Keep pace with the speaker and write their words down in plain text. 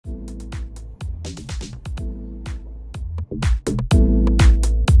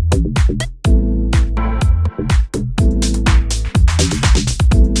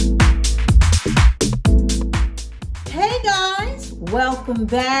Welcome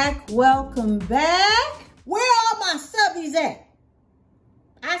back. Welcome back. Where are my subbies at?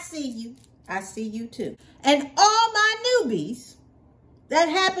 I see you. I see you too. And all my newbies that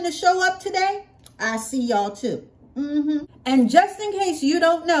happen to show up today, I see y'all too. And just in case you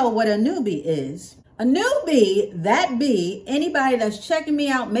don't know what a newbie is, a newbie, that be anybody that's checking me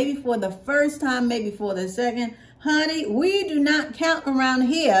out maybe for the first time, maybe for the second. Honey, we do not count around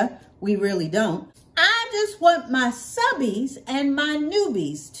here. We really don't. I just want my subbies and my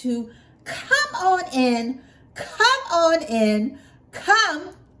newbies to come on in, come on in,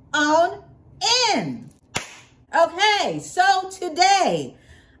 come on in. Okay, so today,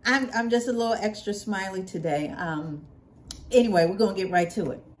 I'm just a little extra smiley today. Anyway, we're gonna get right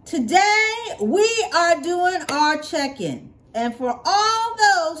to it. Today, we are doing our check-in. And for all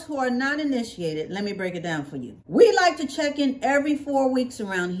those who are not initiated, let me break it down for you. We like to check in every 4 weeks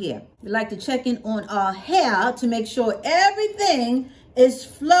around here. We like to check in on our hair to make sure everything is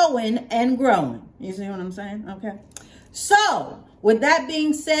flowing and growing. You see what I'm saying? Okay. So, with that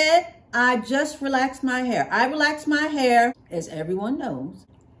being said, I just relaxed my hair. I relax my hair, as everyone knows,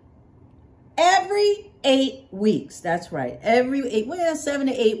 every 8 weeks. That's right. Every 7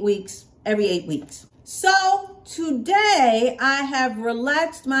 to 8 weeks, every 8 weeks. So today I have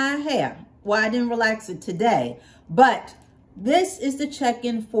relaxed my hair. Well, I didn't relax it today, but this is the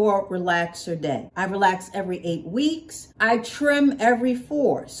check-in for Relaxer Day. I relax every 8 weeks. I trim every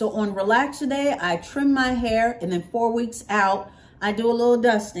 4. So on Relaxer Day, I trim my hair, and then 4 weeks out, I do a little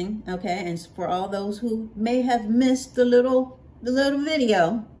dusting, okay? And for all those who may have missed the little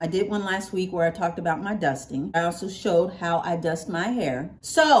video, I did one last week where I talked about my dusting. I also showed how I dust my hair.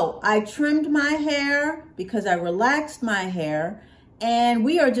 So I trimmed my hair because I relaxed my hair, and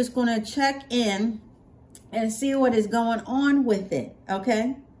we are just gonna check in and see what is going on with it,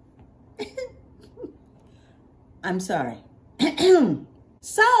 okay? I'm sorry.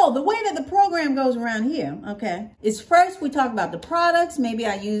 So the way that the program goes around here, okay, is first we talk about the products. Maybe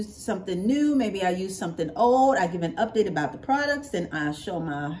I used something new. Maybe I used something old. I give an update about the products. Then I show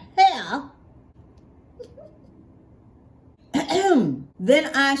my hair.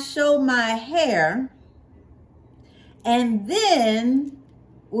 Then I show my hair. And then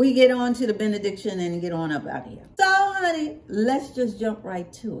we get on to the benediction and get on up out of here. So, honey, let's just jump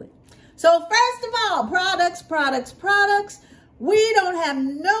right to it. So first of all, products. We don't have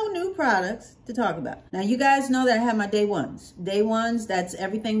no new products to talk about. Now, you guys know that I have my day ones. Day ones, that's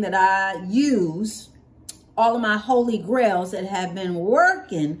everything that I use, all of my holy grails that have been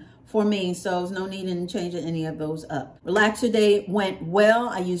working for me. So there's no need in changing any of those up. Relaxer Day went well.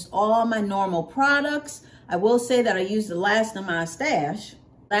 I used all my normal products. I will say that I used the last of my stash.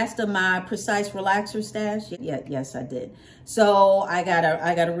 Last of my Precise Relaxer stash. Yes, I did. So I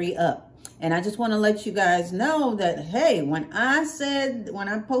gotta re-up. And I just want to let you guys know that, hey, when I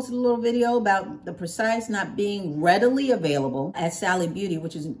posted a little video about the Precise not being readily available at Sally Beauty,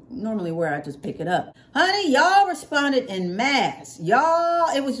 which is normally where I just pick it up. Honey, y'all responded en masse.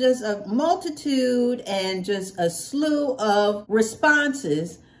 Y'all, it was just a multitude and just a slew of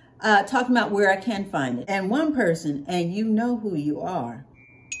responses talking about where I can find it. And one person, and you know who you are,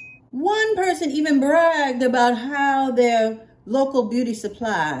 one person even bragged about how their local beauty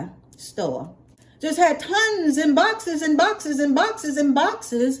supply store just had tons and boxes and boxes and boxes and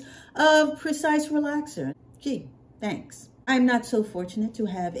boxes of Precise Relaxer. Gee, thanks. I'm not so fortunate to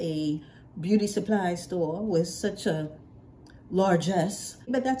have a beauty supply store with such a largesse,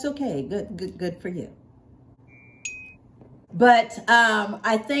 but that's okay. Good for you. But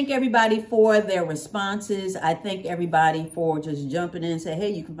I thank everybody for their responses. I thank everybody for just jumping in and say,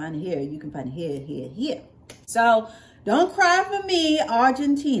 hey, you can find it here, you can find it here. So don't cry for me,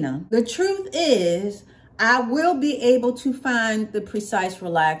 Argentina. The truth is, I will be able to find the Precise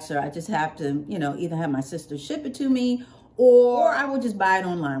Relaxer. I just have to, either have my sister ship it to me, or I will just buy it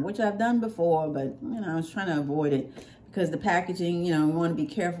online, which I've done before, but, I was trying to avoid it because the packaging, you want to be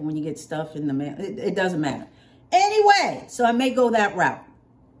careful when you get stuff in the mail. It doesn't matter. Anyway, so I may go that route.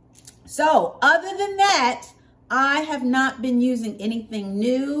 So other than that, I have not been using anything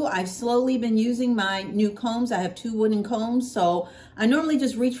new. I've slowly been using my new combs. I have 2 wooden combs, so I normally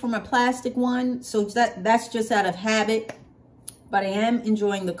just reach for my plastic one. So that's just out of habit, but I am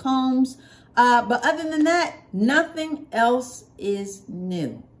enjoying the combs. But other than that, nothing else is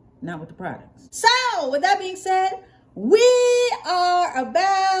new, not with the products. So with that being said, we are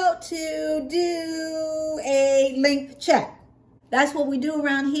about to do a length check. That's what we do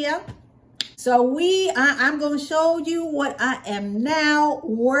around here. So I'm going to show you what I am now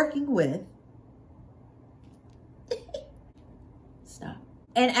working with. Stop.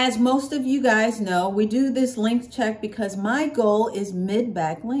 And as most of you guys know, we do this length check because my goal is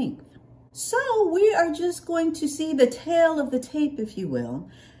mid-back length. So we are just going to see the tail of the tape, if you will,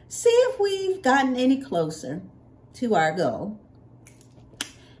 see if we've gotten any closer to our goal.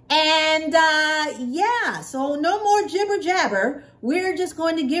 And yeah, so no more jibber jabber. We're just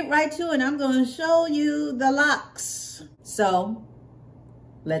going to get right to it. I'm going to show you the locks. So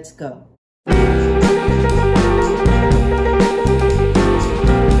let's go.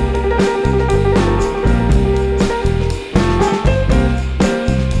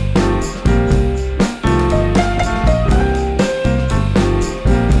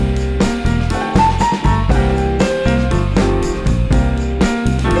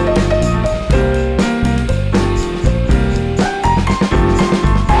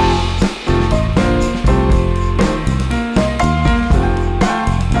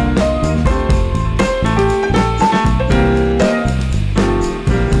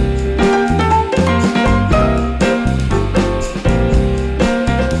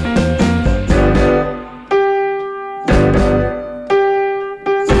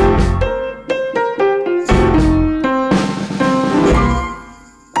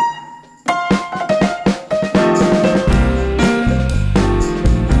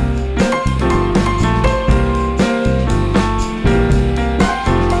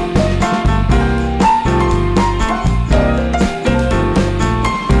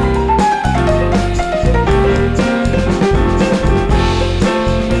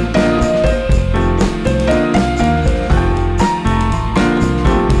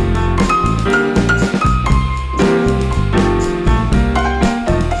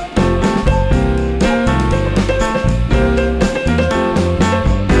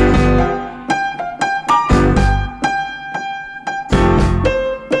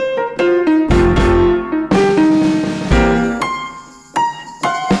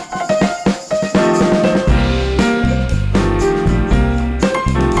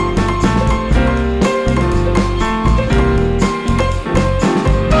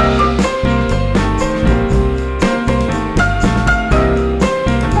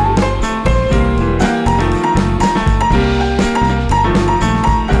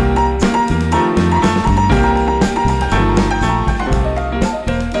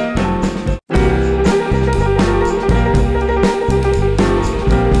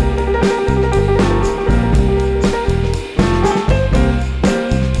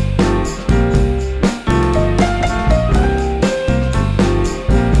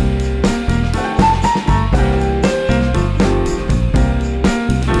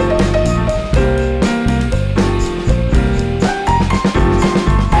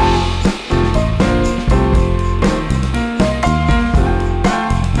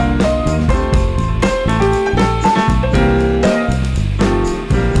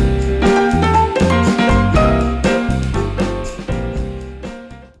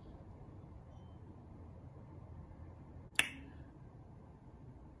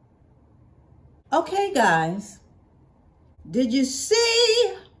 Okay, guys, did you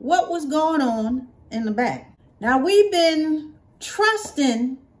see what was going on in the back? Now, we've been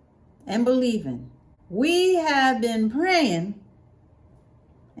trusting and believing. We have been praying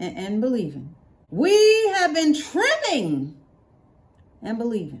and believing. We have been trimming and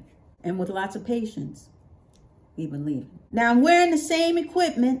believing. And with lots of patience, we believe. Now, I'm wearing the same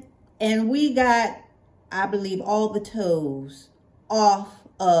equipment, and we got, I believe, all the toes off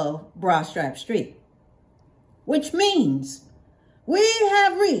of Bra Strap Street, which means we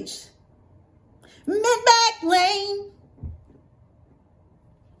have reached mid-back lane.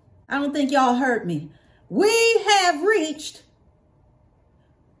 I don't think y'all heard me. We have reached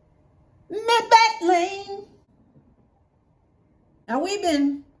mid-back lane. Now, we've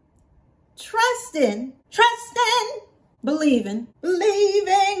been trusting, believing,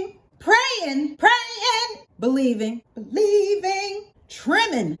 praying, believing,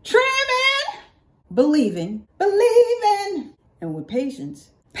 trimming, believing, and with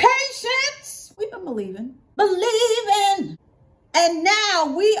patience, we've been believing. And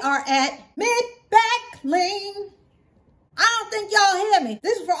now we are at mid-back lane. I don't think y'all hear me.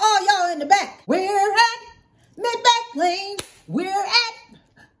 This is for all y'all in the back. We're at mid-back lane. We're at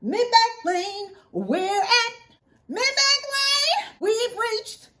mid-back lane. We're at mid-back lane. We've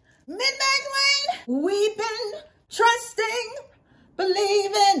reached mid-back lane. We've been trusting,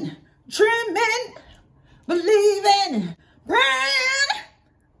 believing, trimming, believing, praying,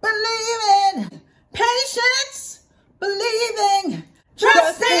 believing, patience, believing,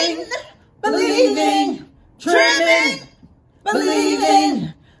 trusting, believing, trimming,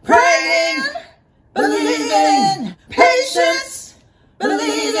 believing, praying, believing, patience, believing.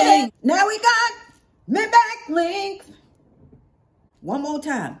 length. Now we got mid-back length. One more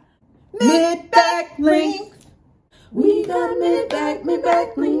time. Mid-back length. We got mid-back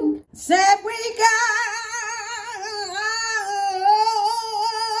length. Said we got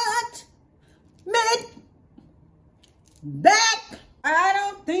mid-back. I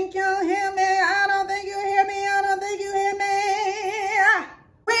don't think you'll hear me. I don't think you hear me. I don't think you hear me.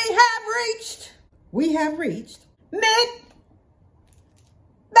 We have reached mid-back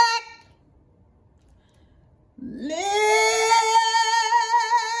length.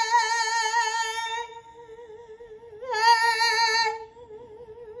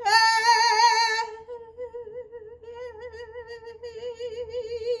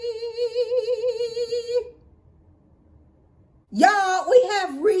 Y'all, we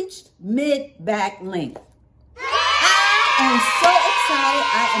have reached mid-back length.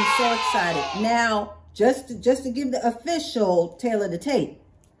 I am so excited. Now, just to give the official tail of the tape,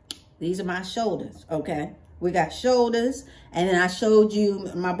 these are my shoulders, okay? We got shoulders, and then I showed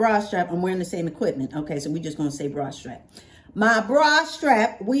you my bra strap. I'm wearing the same equipment, okay? So we're just gonna say bra strap. My bra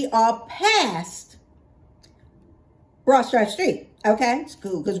strap, we are past Bra Strap Street, okay? It's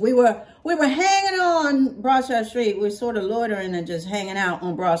cool, because we were hanging on Bra Strap Street. We were sort of loitering and just hanging out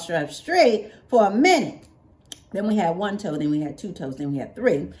on Bra Strap Street for a minute. Then we had one toe, then we had two toes, then we had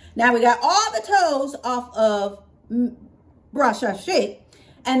three. Now we got all the toes off of Bra Strap Street.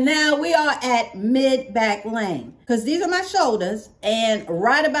 And now we are at mid-back lane. Because these are my shoulders. And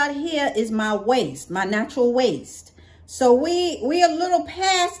right about here is my waist, my natural waist. So we are a little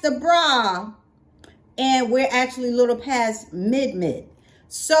past the bra. And we're actually a little past mid-mid.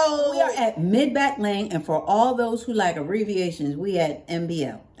 So we are at mid-back lane, and for all those who like abbreviations, we at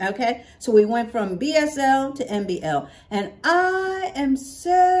MBL, okay? So we went from BSL to MBL, and I am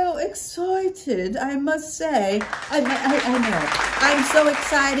so excited, I must say. I know, I'm so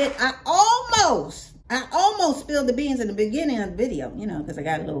excited. I almost spilled the beans in the beginning of the video, you know, because I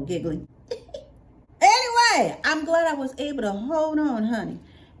got a little giggly. Anyway, I'm glad I was able to hold on, honey.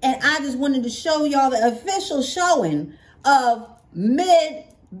 And I just wanted to show y'all the official showing of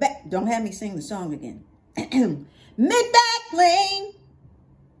mid-back. Don't have me sing the song again. Mid-back lane.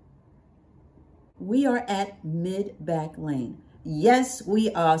 We are at mid-back lane. Yes, we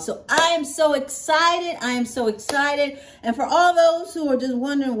are. So I am so excited. I am so excited. And for all those who are just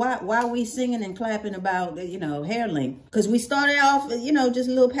wondering why we singing and clapping about, you know, hair length. Because we started off, you know, just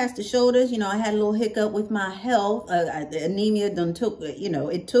a little past the shoulders. You know, I had a little hiccup with my health. The anemia done took, you know,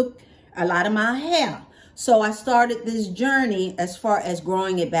 it took a lot of my hair. So I started this journey as far as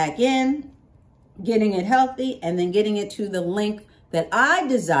growing it back in, getting it healthy, and then getting it to the length that I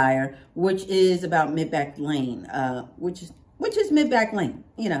desire, which is about mid-back lane, which is mid-back length,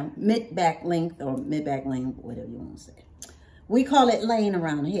 you know, mid-back length or mid-back lane, whatever you want to say. We call it lane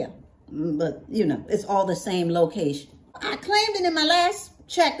around here, but, you know, it's all the same location. I claimed it in my last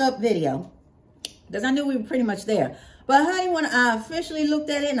checkup video because I knew we were pretty much there. But, honey, when I officially looked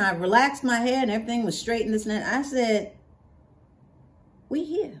at it and I relaxed my hair and everything was straight and this and that, I said, we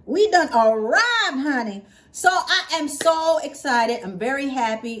here. We done arrived, honey. So I am so excited. I'm very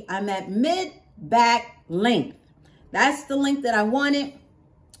happy. I'm at mid-back length. That's the length that I wanted.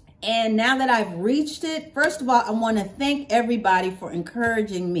 And now that I've reached it, first of all, I want to thank everybody for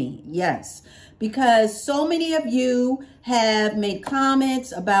encouraging me. Yes, because so many of you have made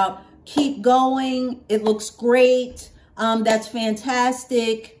comments about keep going. It looks great. That's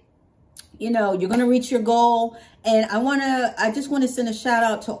fantastic. You know, you're going to reach your goal. And I just want to send a shout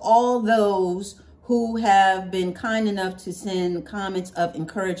out to all those who have been kind enough to send comments of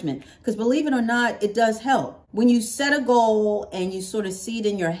encouragement. Because believe it or not, it does help. When you set a goal and you sort of see it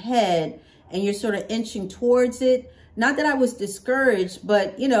in your head and you're sort of inching towards it, not that I was discouraged,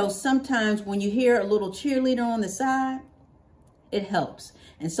 but, you know, sometimes when you hear a little cheerleader on the side, it helps.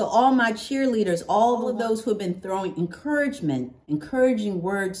 And so all my cheerleaders, all of those who have been throwing encouraging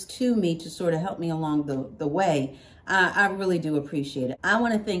words to me to sort of help me along the way, I really do appreciate it. I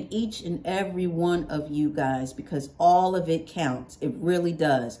want to thank each and every one of you guys because all of it counts. It really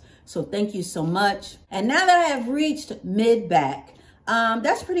does. So thank you so much. And now that I have reached mid-back,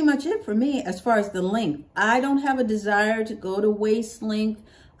 that's pretty much it for me as far as the length. I don't have a desire to go to waist length.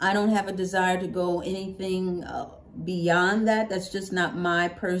 I don't have a desire to go anything beyond that. That's just not my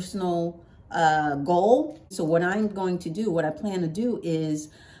personal goal. So what I'm going to do, what I plan to do is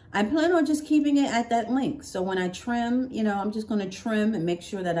I plan on just keeping it at that length. So when I trim, you know, I'm just going to trim and make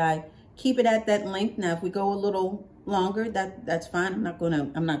sure that I keep it at that length. Now, if we go a little longer, that's fine. I'm not going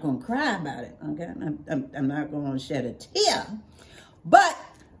to cry about it. Okay. I'm not going to shed a tear, but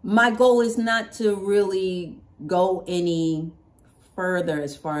my goal is not to really go any further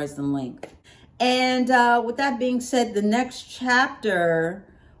as far as the length. And with that being said, the next chapter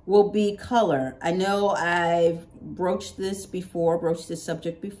will be color. I know I've broached this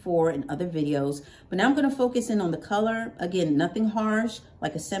subject before in other videos, but now I'm going to focus in on the color. Again, nothing harsh,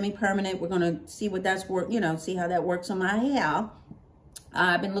 like a semi-permanent. We're going to see what that's see how that works on my hair.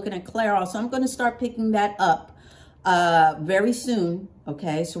 I've been looking at Clairol, so I'm going to start picking that up very soon.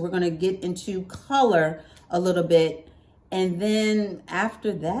 Okay, so we're going to get into color a little bit, and then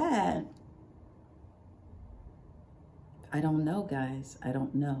after that, I don't know, guys. I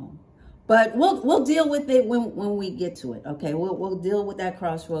don't know, but we'll deal with it when we get to it. Okay, we'll deal with that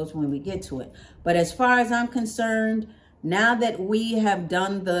crossroads when we get to it. But as far as I'm concerned, now that we have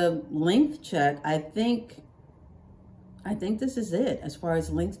done the length check, I think this is it as far as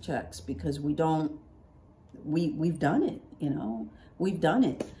length checks, because we've done it. We've done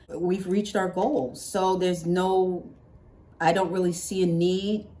it. We've reached our goals. So I don't really see a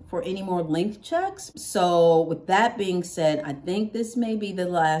need for any more length checks. So with that being said, I think this may be the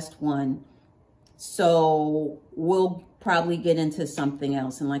last one. So we'll probably get into something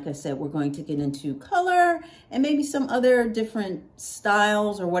else. And like I said, we're going to get into color and maybe some other different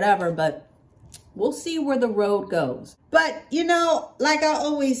styles or whatever, but we'll see where the road goes. But like I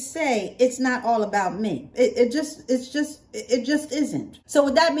always say, it's not all about me. It just isn't. So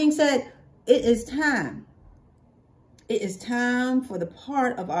with that being said, it is time. It is time for the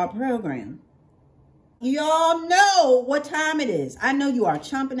part of our program. Y'all know what time it is. I know you are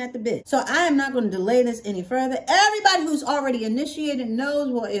chomping at the bit. So I am not going to delay this any further. Everybody who's already initiated knows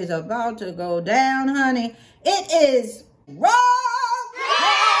what is about to go down, honey. It is roll.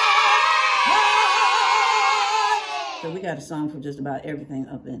 So we got a song for just about everything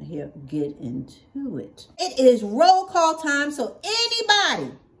up in here. Get into it. It is roll call time. So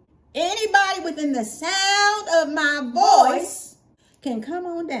anybody within the sound of my voice can come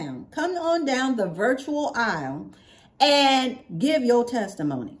on down the virtual aisle and give your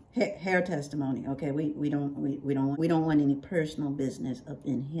testimony, hair testimony. Okay, we don't want any personal business up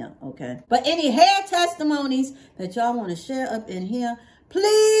in here. Okay, but any hair testimonies that y'all want to share up in here,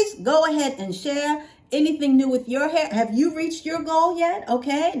 please go ahead and share. Anything new with your hair? Have you reached your goal yet?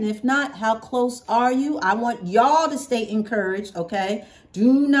 Okay, and if not, how close are you? I want y'all to stay encouraged. Okay,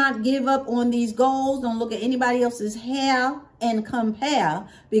 do not give up on these goals. Don't look at anybody else's hair and compare,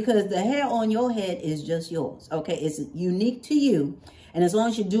 because the hair on your head is just yours. Okay, it's unique to you, and as long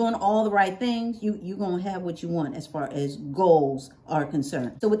as you're doing all the right things, you're gonna have what you want as far as goals are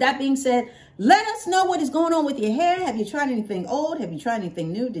concerned. So with that being said, let us know what is going on with your hair. Have you tried anything old? Have you tried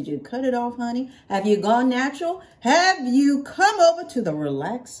anything new? Did you cut it off, honey? Have you gone natural? Have you come over to the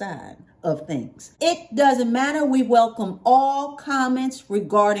relaxed side of things? It doesn't matter. We welcome all comments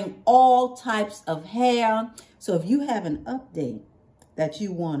regarding all types of hair. So if you have an update that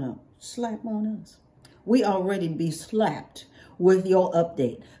you want to slap on us, we already be slapped with your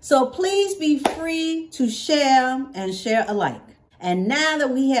update. So please be free to share and share alike. And now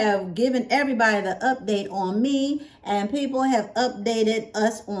that we have given everybody the update on me and people have updated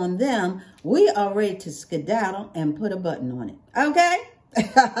us on them, we are ready to skedaddle and put a button on it. Okay?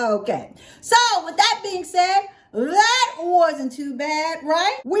 Okay. So with that being said, that wasn't too bad,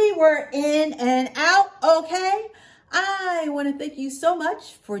 right? We were in and out, okay? I want to thank you so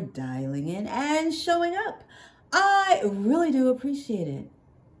much for dialing in and showing up. I really do appreciate it.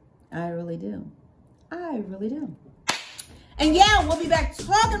 I really do. I really do. And yeah, we'll be back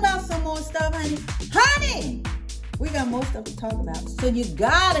talking about some more stuff, honey. Honey, we got more stuff to talk about. So you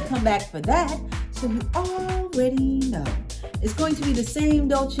gotta come back for that. So you already know. It's going to be the same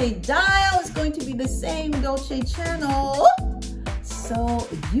Dolce dial. It's going to be the same Dolce channel. So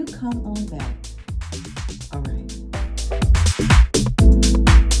you come on back.